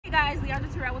guys,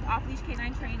 Leandra Terrell with Off Leash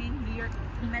Canine Training, New York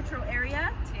metro area.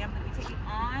 Today I'm going to be taking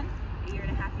on a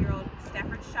 1.5-year-old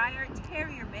Staffordshire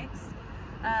terrier mix.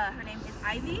 Her name is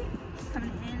Ivy. She's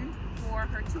coming in for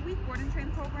her 2-week board and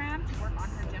train program to work on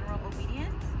her general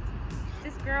obedience.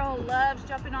 This girl loves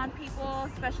jumping on people,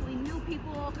 especially new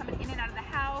people coming in and out of the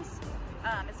house,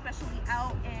 especially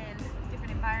out in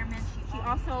different environments. She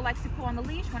also likes to pull on the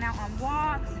leash when out on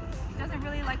walks. She doesn't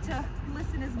really like to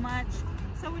listen as much.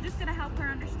 So we're just gonna help her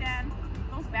understand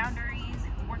those boundaries,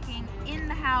 working in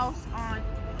the house on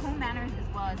home manners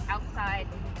as well as outside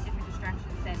in different distraction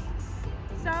settings.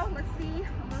 So let's see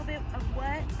a little bit of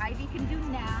what Ivy can do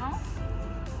now.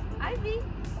 Ivy,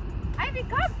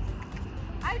 come.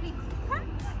 Ivy, come,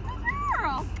 good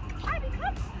girl. Ivy,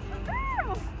 come, good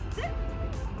girl. Sit.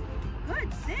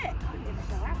 Good, sit. Oh, you're gonna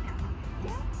show out now.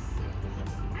 Yeah.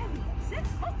 Ivy, sit.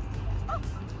 Oh.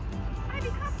 Ivy,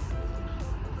 come.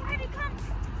 Ivy, come.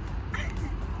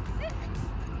 Sit.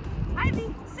 Ivy,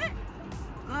 sit.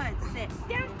 Good, sit.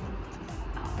 Down.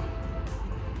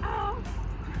 Oh.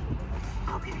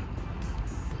 Okay.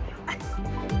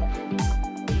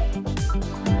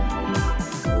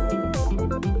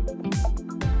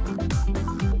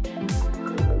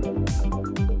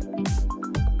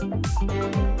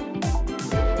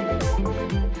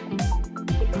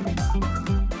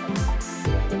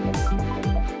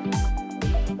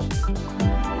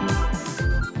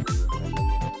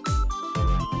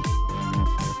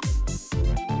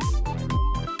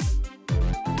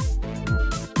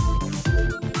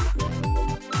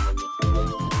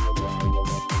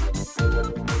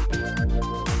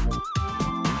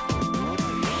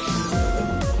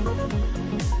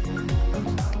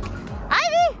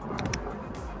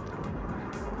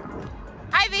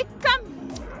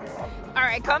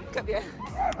 Come here.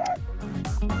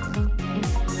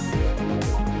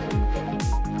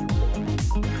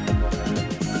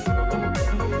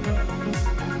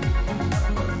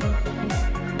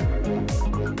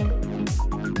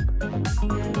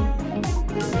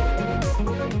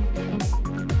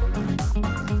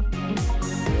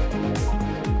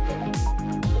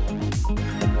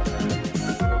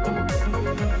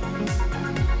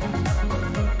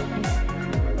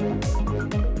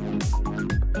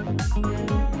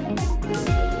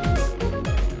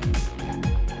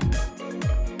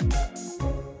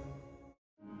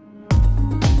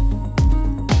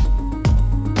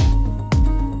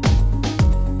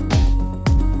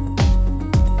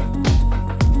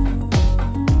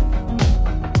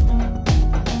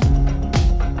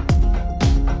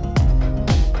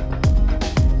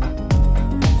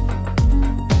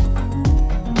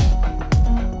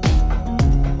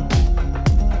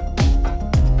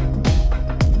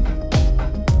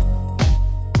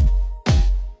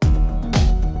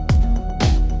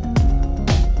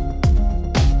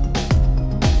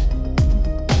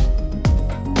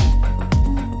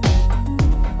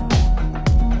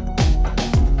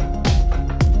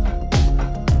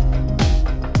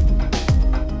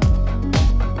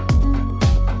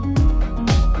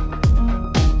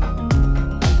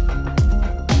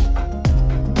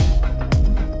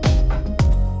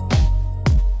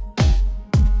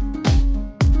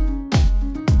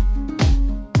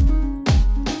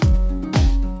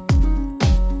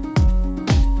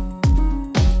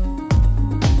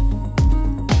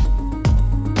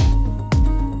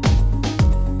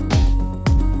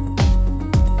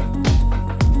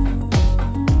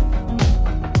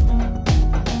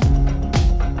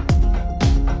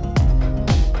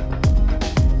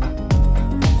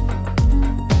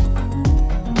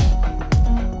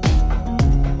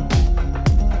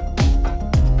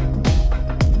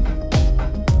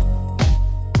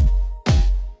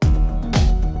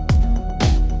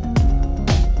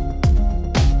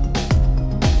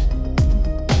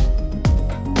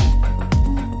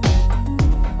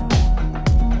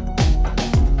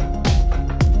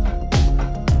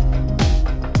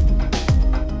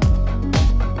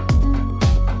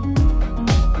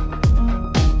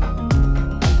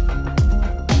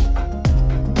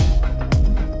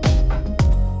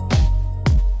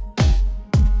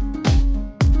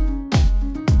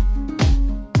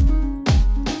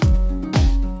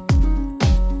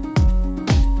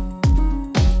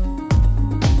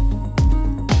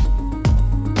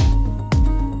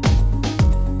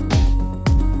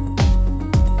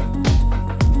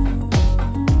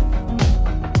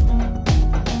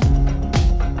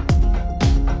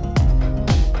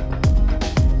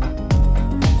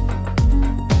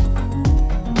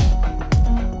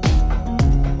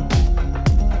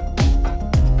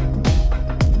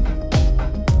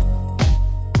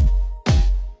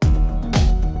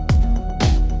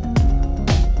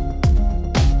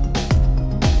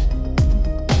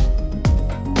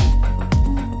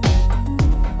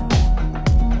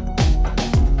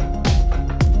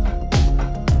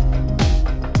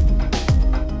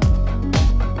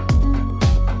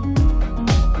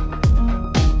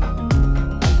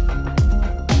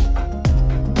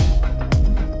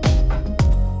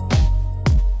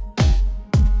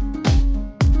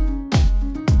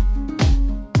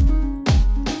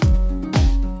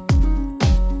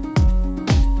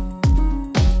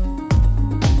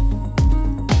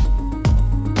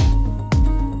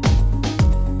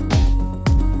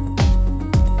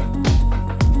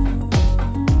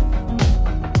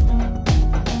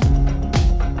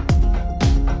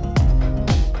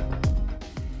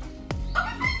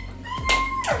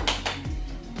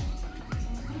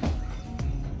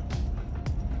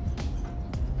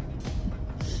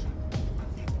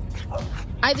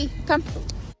 Ivy, come.